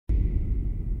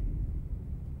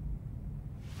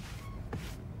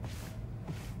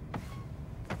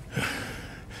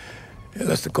Hey,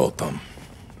 that's the call, Tom.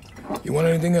 You want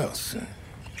anything else?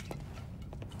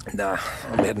 Nah,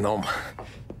 I'm heading home.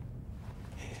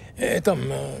 Hey,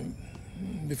 Tom,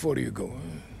 before you go,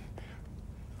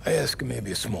 I ask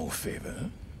maybe a small favor, huh?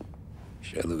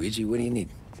 Sure, Luigi, what do you need?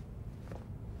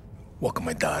 Walk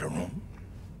my daughter home.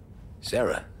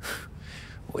 Sarah?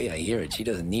 The way I hear it, she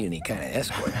doesn't need any kind of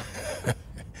escort.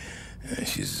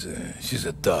 She's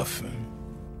a tough.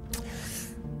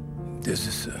 There's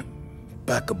this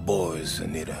pack of boys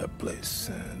near her place.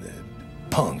 The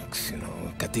punks, you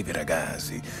know, cattivi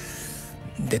ragazzi.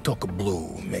 They talk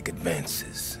blue, make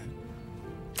advances.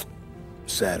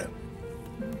 Sarah,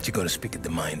 she gonna speak at the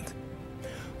mind.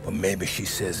 But maybe she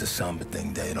says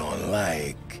something they don't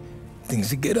like.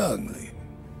 Things get ugly.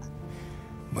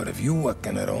 But if you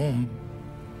walking at home,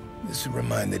 this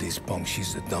reminder these punks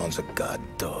she's the Don's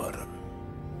goddaughter.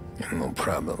 No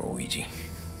problem, Luigi.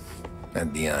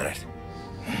 I'd be honored.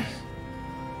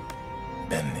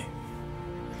 Benny.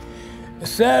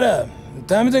 Sarah, the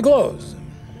time to close.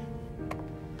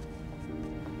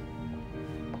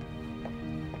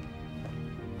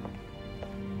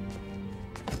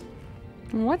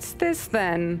 What's this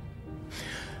then?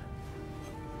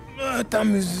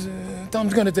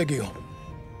 Tom's gonna take you home.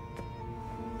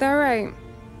 All right.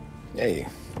 Hey,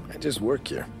 I just work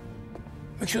here.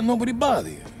 Make sure nobody bother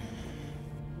you.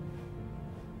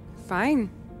 Fine.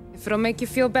 If it'll make you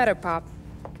feel better, Pop.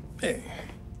 Hey.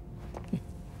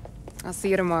 I'll see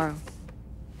you tomorrow.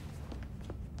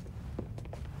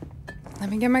 Let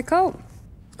me get my coat.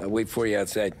 I'll wait for you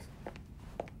outside.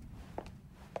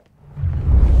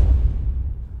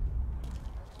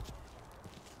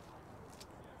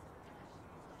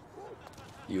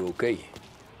 You okay?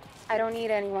 I don't need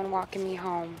anyone walking me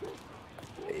home.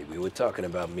 Hey, we were talking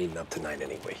about meeting up tonight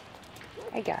anyway.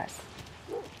 I guess.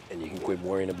 And you can quit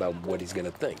worrying about what he's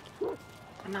gonna think.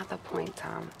 Not the point,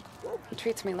 Tom. He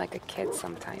treats me like a kid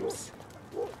sometimes.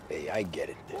 Hey, I get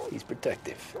it. He's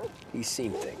protective. He's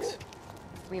seen things.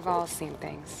 We've all seen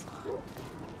things.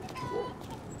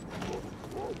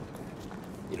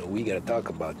 You know, we gotta talk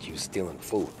about you stealing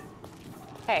food.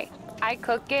 Hey, I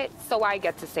cook it, so I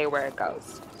get to say where it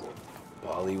goes.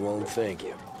 Paulie won't thank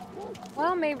you.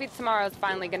 Well, maybe tomorrow's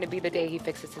finally gonna be the day he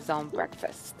fixes his own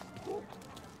breakfast.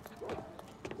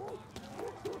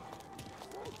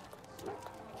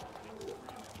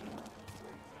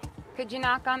 Could you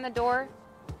knock on the door?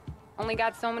 Only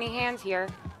got so many hands here.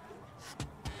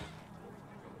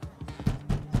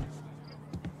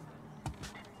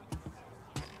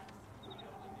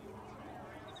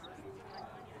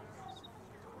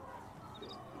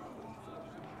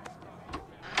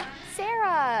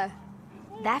 Sarah!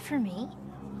 That for me?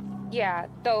 Yeah,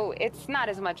 though it's not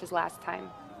as much as last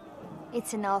time.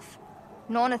 It's enough.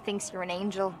 Nona thinks you're an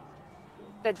angel.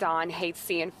 The Don hates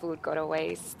seeing food go to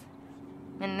waste.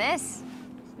 And this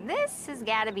has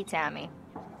gotta be Tammy.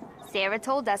 Sarah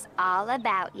told us all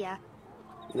about ya.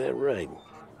 That right?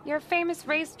 You're a famous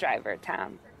race driver,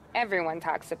 Tom. Everyone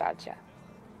talks about you.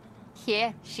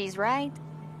 Yeah, she's right.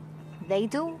 They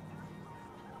do.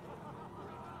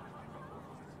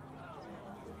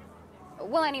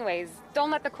 Well, anyways,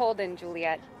 don't let the cold in,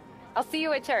 Juliet. I'll see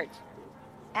you at church.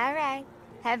 All right.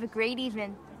 Have a great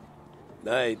evening.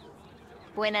 Night.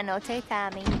 Buena noche,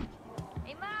 Tommy.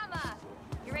 Hey, Mama!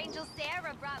 Your angel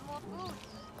Sarah brought more food.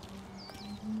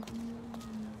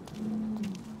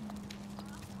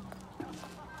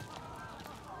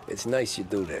 It's nice you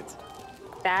do that.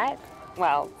 That?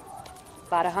 Well,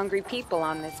 a lot of hungry people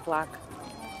on this block.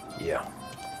 Yeah.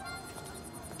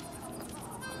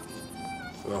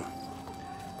 Well,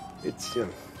 it's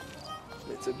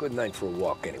a good night for a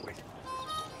walk anyway.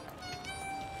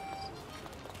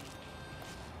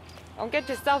 Don't get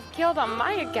yourself killed on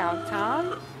my account,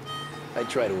 Tom. I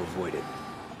try to avoid it.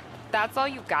 That's all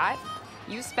you got?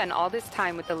 You spend all this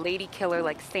time with a lady killer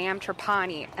like Sam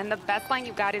Trapani, and the best line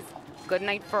you got is, "Good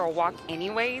night for a walk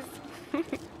anyways"?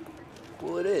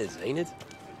 Well, it is, ain't it?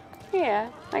 Yeah,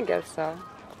 I guess so.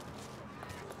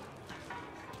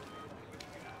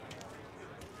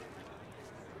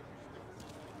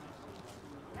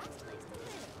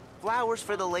 Flowers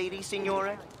for the lady,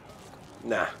 Signora?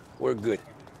 Nah, we're good.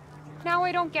 Now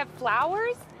I don't get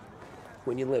flowers?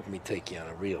 When you let me take you on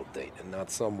a real date and not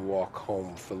some walk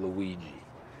home for Luigi,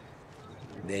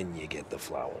 then you get the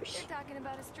flowers.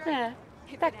 Yeah,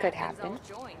 that could happen.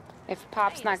 If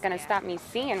Pop's not gonna stop me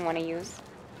seeing one of yous.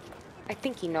 I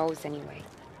think he knows anyway.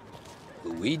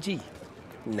 Luigi?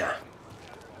 Nah.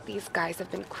 These guys have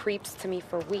been creeps to me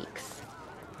for weeks.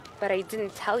 But I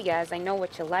didn't tell you as I know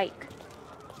what you like.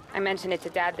 I mentioned it to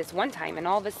Dad this one time, and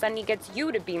all of a sudden he gets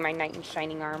you to be my knight in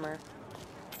shining armor.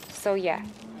 So yeah,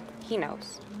 he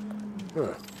knows.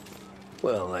 Huh.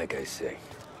 Well, like I say,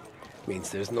 means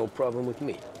there's no problem with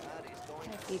me.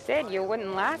 If you did, you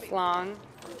wouldn't last long.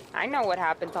 I know what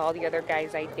happened to all the other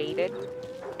guys I dated.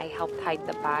 I helped hide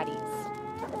the bodies.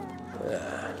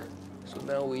 So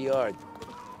now we are.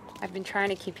 I've been trying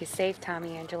to keep you safe,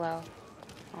 Tommy Angelo,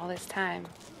 all this time.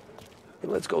 Hey,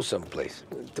 let's go someplace.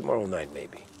 Tomorrow night,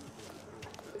 maybe.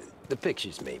 The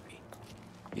pictures, maybe.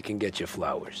 You can get your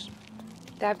flowers.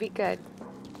 That'd be good.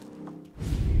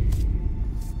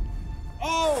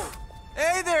 Oh!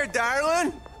 Hey there,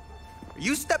 darling! Are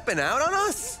you stepping out on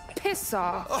us? Piss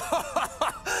off.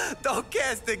 Don't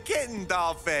cast a kitten,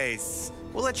 dollface.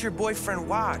 We'll let your boyfriend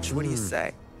watch. What do you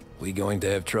say? We going to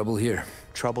have trouble here?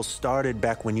 Trouble started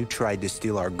back when you tried to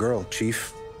steal our girl,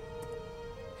 Chief.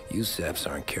 You saps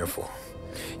aren't careful.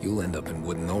 You'll end up in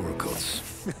wooden overcoats.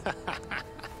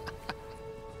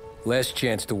 Last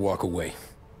chance to walk away.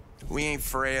 We ain't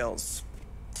frails.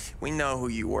 We know who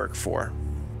you work for.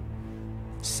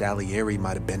 Salieri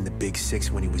might have been the big six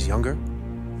when he was younger,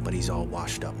 but he's all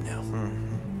washed up now.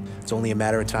 It's only a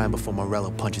matter of time before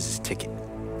Morello punches his ticket.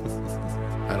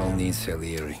 I don't need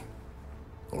Salieri.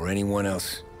 Or anyone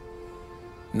else.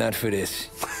 Not for this.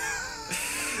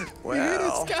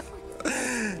 Well,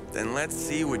 then let's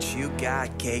see what you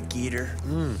got, cake eater.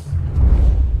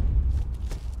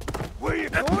 Where you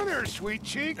going there, sweet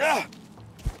cheeks? Back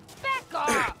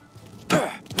off!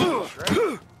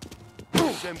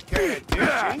 Some kind of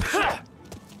dish, ain't ya?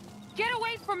 Get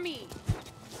away from me!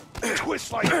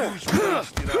 Twist like who's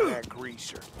wasted on that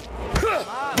greaser.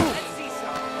 Mom, let's see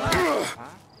some.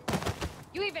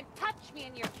 You even touch me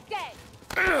and you're dead!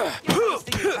 You're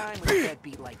wasting your time with a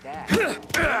deadbeat like that.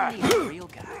 You need a real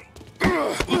guy.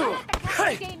 Not the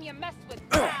kind of game you mess with,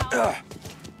 pal.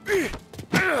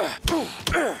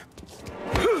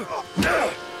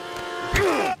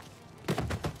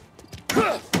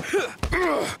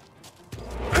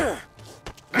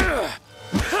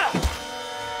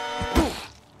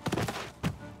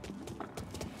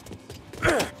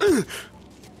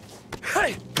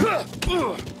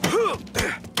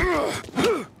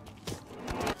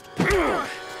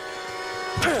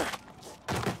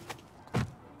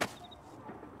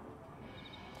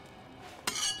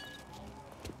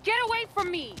 Get away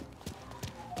from me!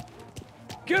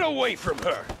 Get away from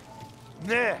her!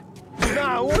 Nah.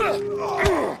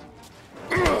 Nah.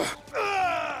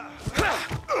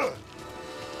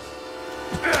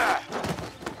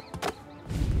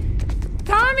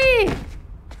 Tommy!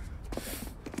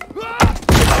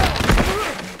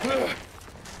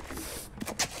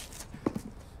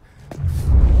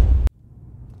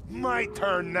 My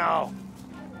turn now.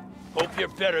 Hope you're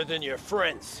better than your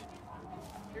friends.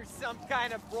 You're some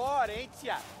kind of broad, ain't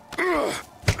ya?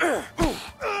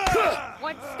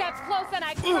 One step closer and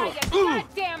I cry your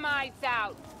goddamn eyes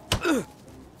out!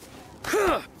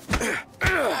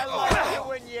 I like you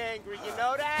when you're angry, you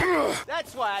know that?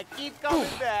 That's why I keep coming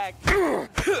back.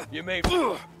 You may...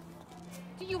 Do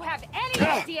you have any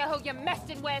idea who you're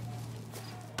messing with?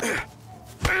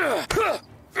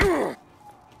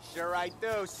 Sure I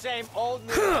do. Same old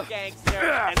news gangster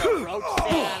and a roach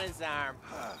stain on his arm.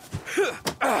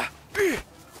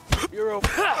 You're a...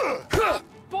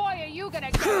 Boy, are you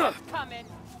gonna get what's coming!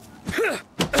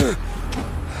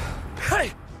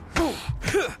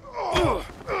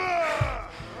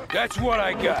 That's what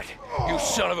I got, you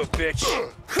son of a bitch.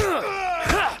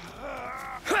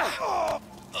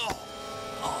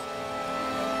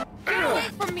 Get away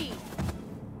from me!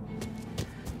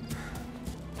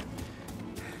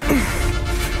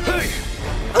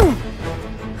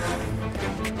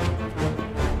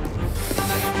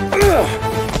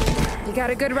 You got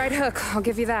a good right hook, I'll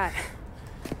give you that.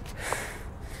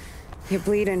 You're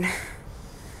bleeding.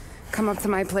 Come up to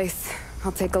my place.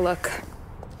 I'll take a look.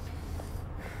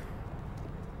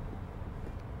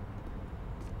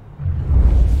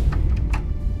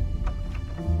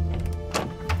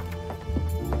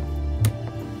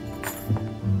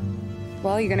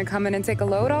 Well, you gonna come in and take a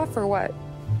load off, or what?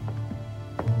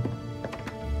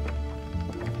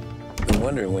 Been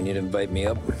wondering when you'd invite me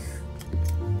up.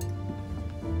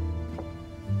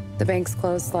 The bank's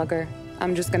closed, Slugger.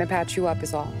 I'm just gonna patch you up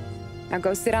is all. Now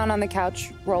go sit down on the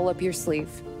couch, roll up your sleeve.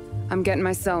 I'm getting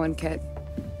my sewing kit.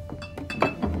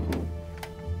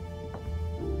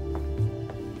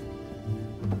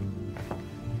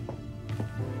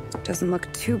 Doesn't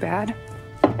look too bad.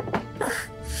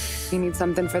 You need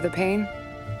something for the pain?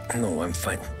 No, I'm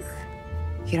fine.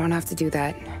 You don't have to do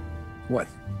that. What?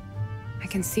 I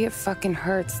can see it fucking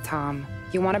hurts, Tom.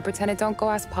 You want to pretend it don't go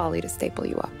ask Polly to staple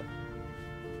you up.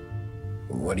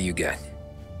 What do you got?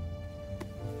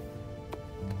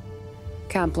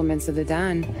 Compliments of the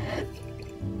Don.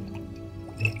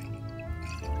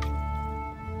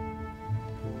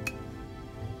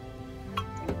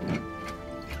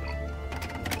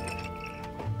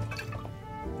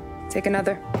 Take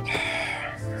another.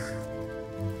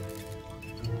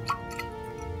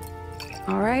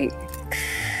 All right.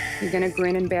 You gonna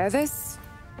grin and bear this?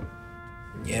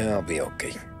 Yeah, I'll be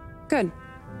okay. Good.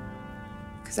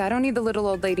 Because I don't need the little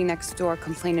old lady next door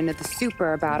complaining to the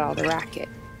super about all the racket.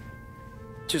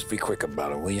 Just be quick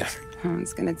about it, will ya?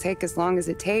 It's gonna take as long as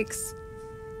it takes.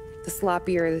 The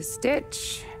sloppier the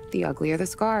stitch, the uglier the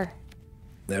scar.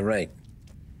 That right.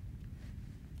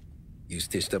 You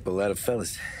stitched up a lot of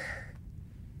fellas.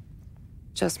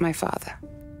 Just my father.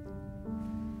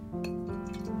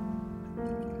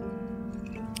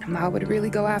 Ma would really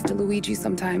go after Luigi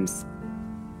sometimes.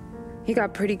 He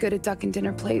got pretty good at ducking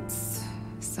dinner plates.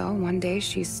 So one day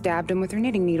she stabbed him with her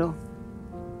knitting needle.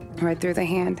 Right through the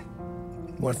hand.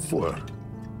 What for?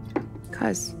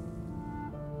 'Cause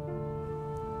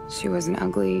she was an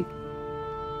ugly,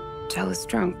 jealous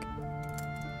drunk.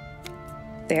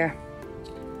 There.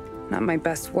 Not my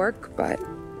best work, but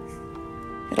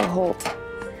it'll hold.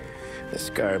 The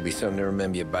scar will be something to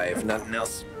remember you by, if nothing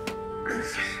else.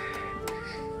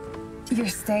 You're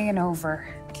staying over.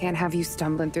 Can't have you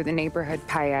stumbling through the neighborhood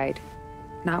pie-eyed.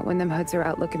 Not when them hoods are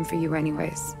out looking for you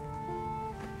anyways.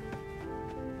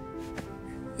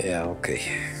 Yeah, okay.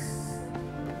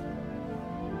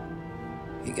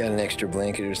 You got an extra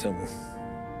blanket or something?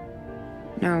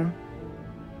 No.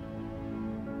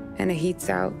 And the heat's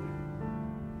out.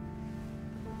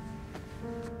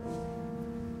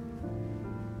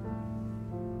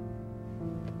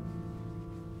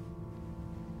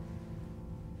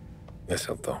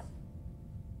 Eso todo.